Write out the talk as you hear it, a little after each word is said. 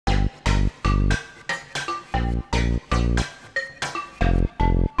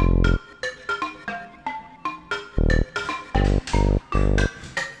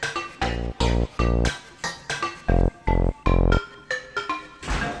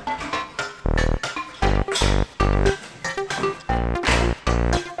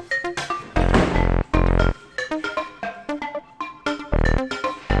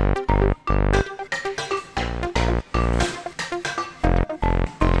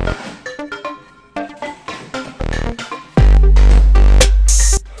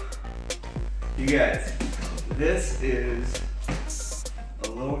This is a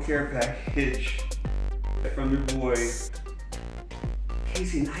little care package from your boy,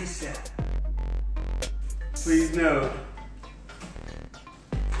 Neistat. Please note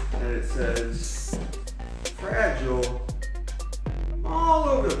that it says fragile all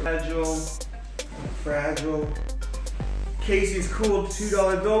over the fragile. Casey's cool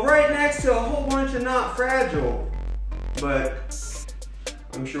 $2 bill right next to a whole bunch of not fragile, but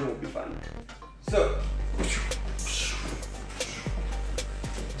I'm sure we'll be fine. So,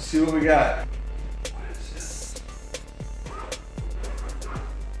 see what we got. What is this?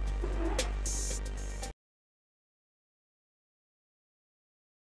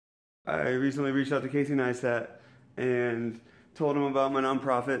 I recently reached out to Neistat and told him about my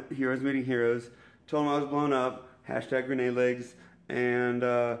nonprofit, Heroes Meeting Heroes. Told him I was blown up, #GrenadeLegs, and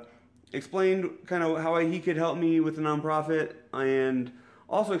explained kind of how he could help me with the nonprofit, and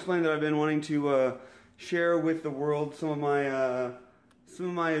also explained that I've been wanting to share with the world some of my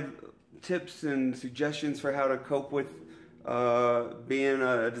tips and suggestions for how to cope with being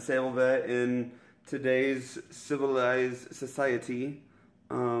a disabled vet in today's civilized society.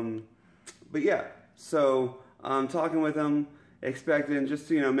 But yeah, so I'm talking with him, expecting just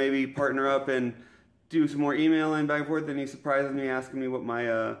to, maybe partner up and do some more emailing back and forth. And he surprises me asking me what my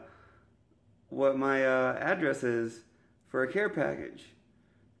address is for a care package.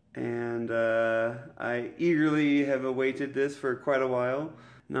 And I eagerly have awaited this for quite a while.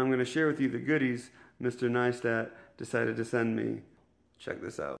 Now I'm going to share with you the goodies Mr. Neistat decided to send me. Check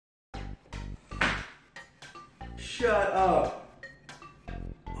this out. Shut up.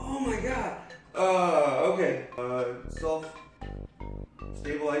 Oh my god. Okay.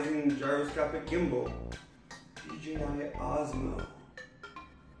 Self-stabilizing gyroscopic gimbal. DJI Osmo.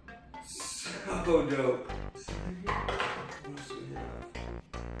 So dope. What else do we have?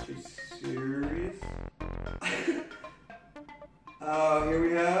 Are you serious? Here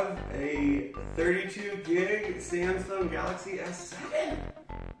we have a 32 gig Samsung Galaxy S7.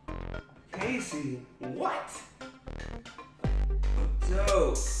 Casey, what?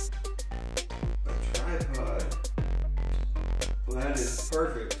 Dope. A tripod. Well, that is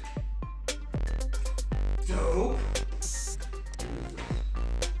perfect. Dope.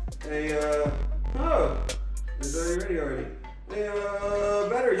 It's already ready. A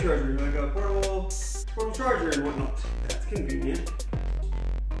battery charger, like a portable charger and whatnot. That's convenient.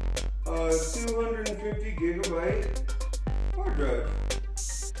 250 gigabyte hard drive.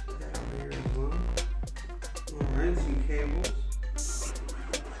 Put that over here as well. Alright, some cables.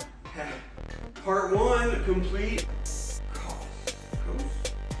 Part 1 complete.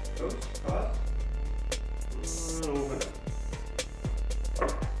 Cost. Open up.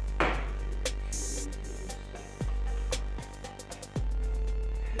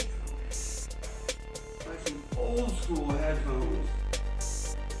 Like some old school headphones.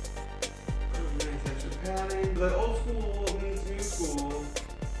 Nice extra padding. The old school means new school.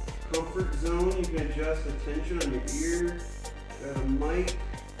 Comfort zone, you can adjust the tension on your ear. Got a mic.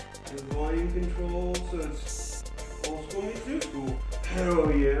 The volume control, so it's old school meets new school.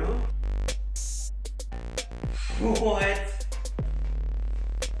 Hell yeah. What?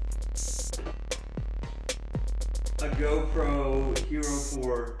 A GoPro Hero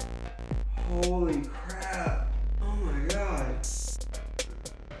 4. Holy crap. Oh my god.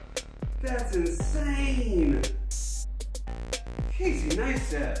 That's insane. Casey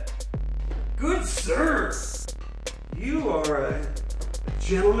Neistat. Good sir. You are a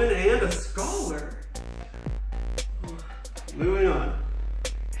gentleman and a scholar. Moving on.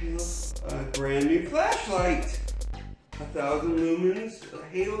 A brand new flashlight. 1,000 lumens, a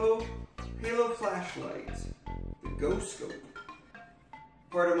halo flashlight. The Ghost Scope.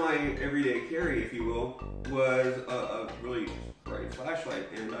 Part of my everyday carry, if you will, was a really bright flashlight,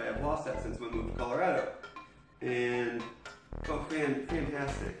 and I have lost that since my move to Colorado. And oh,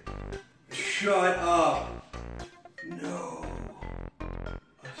 fantastic. Shut up. No.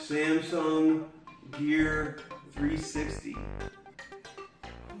 Samsung Gear 360.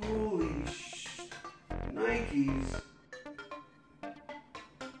 Holy Nikes.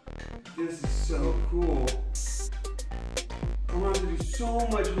 This is so cool. I'm going to have to do so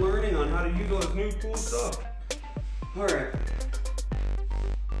much learning on how to use all this new cool stuff. Alright.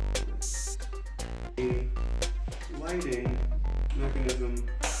 A lighting mechanism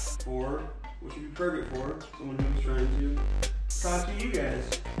for, which would be perfect for someone who's trying to talk to you guys.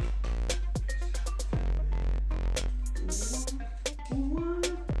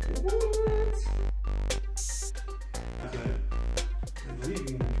 What? I believe you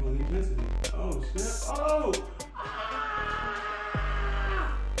can control the intensity. Oh, snap. Oh!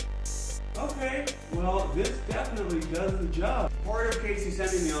 Ah! Okay. Well, this definitely does the job. Part of Casey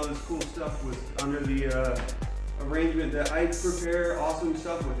sending me all this cool stuff was under the arrangement that I prepare awesome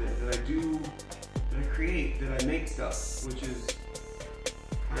stuff with it, that I create, that I make stuff, which is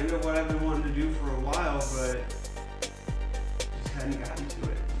kind of what I've been wanting to do for a while, but just hadn't gotten to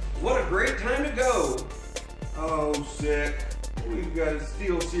it. What a great time to go! Oh, sick. We've got a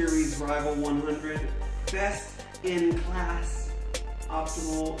SteelSeries Rival 100, best in class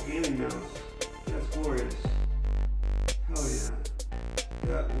optimal gaming mouse. That's glorious. Hell yeah.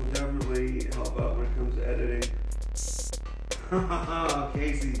 That will definitely help out when it comes to editing.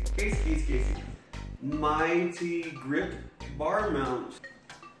 Casey. Mighty grip bar mount.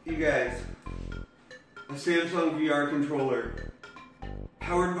 You guys, a Samsung VR controller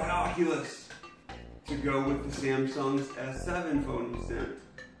powered by Oculus to go with the Samsung's S7 phone he sent.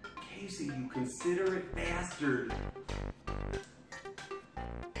 Casey, you considerate bastard.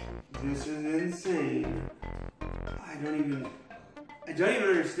 This is insane. I don't even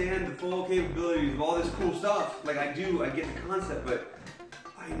understand the full capabilities of all this cool stuff. Like I get the concept, but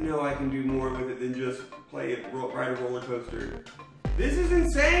I know I can do more with it than just play it, ride a roller coaster. This is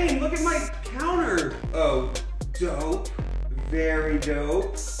insane! Look at my counter! Oh, dope. Very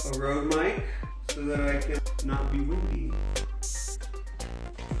dope. A Rode mic, so that I can not be windy.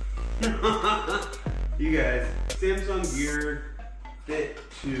 You guys, Samsung Gear Fit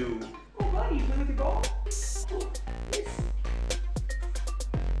 2. Oh buddy, you playing with the ball? Oh, yes.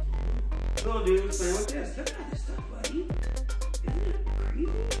 Little dude was playing with this. Look at this stuff, buddy. Isn't it crazy?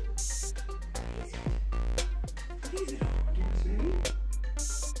 What is it? Do you see me?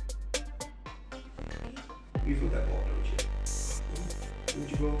 You feel that ball, don't you? Don't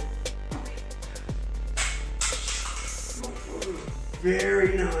you go?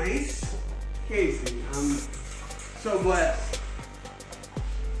 Very nice. Casey, I'm so blessed.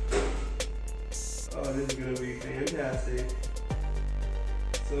 Oh, this is going to be fantastic.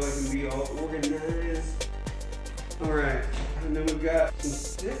 So I can be all organized. Alright, and then we've got some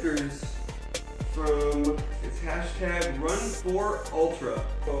stickers from, it's hashtag Run4Ultra.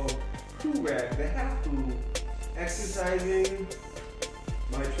 So, Poo-Rag, the half-poo. Exercising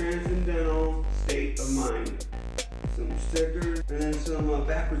my transcendental state of mind. Some stickers, and then some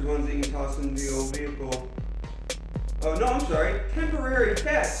backwards ones that you can toss in the old vehicle. Oh no, I'm sorry, temporary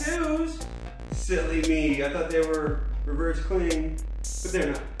tattoos! Silly me, I thought they were reverse clean, but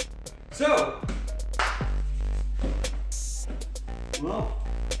they're not. So, well,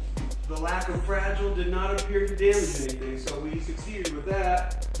 the lack of fragile did not appear to damage anything, so we succeeded with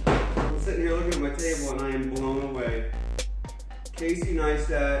that. I'm sitting here looking at my table and I am blown away. Casey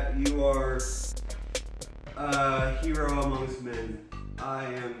Neistat, you are a hero amongst men. I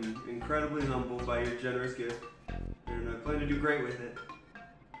am incredibly humbled by your generous gift, and I plan to do great with it.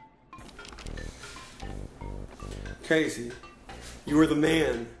 Casey, you are the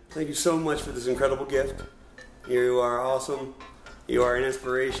man. Thank you so much for this incredible gift. You are awesome. You are an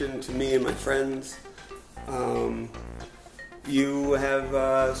inspiration to me and my friends. You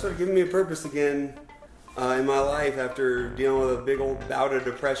have sort of given me a purpose again in my life after dealing with a big old bout of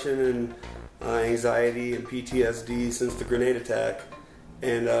depression and anxiety and PTSD since the grenade attack.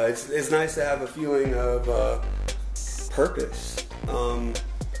 And it's nice to have a feeling of purpose.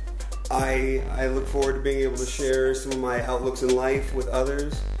 I look forward to being able to share some of my outlooks in life with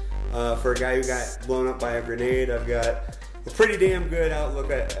others. For a guy who got blown up by a grenade, I've got a pretty damn good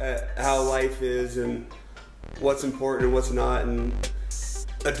outlook at how life is and what's important and what's not, and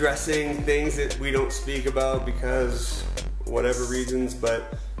addressing things that we don't speak about because whatever reasons,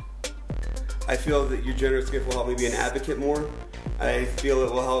 but I feel that your generous gift will help me be an advocate more. I feel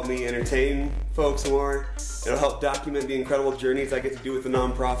it will help me entertain folks more. It'll help document the incredible journeys I get to do with the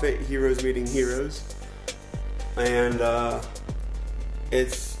nonprofit, Heroes Meeting Heroes. And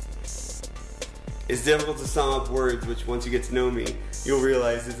it's difficult to sum up words, which once you get to know me, you'll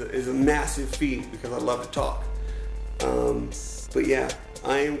realize is a massive feat because I love to talk. But yeah,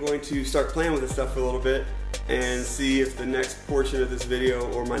 I am going to start playing with this stuff for a little bit and see if the next portion of this video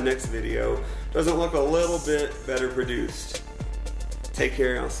or my next video doesn't look a little bit better produced. Take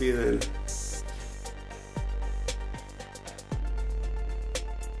care, I'll see you then.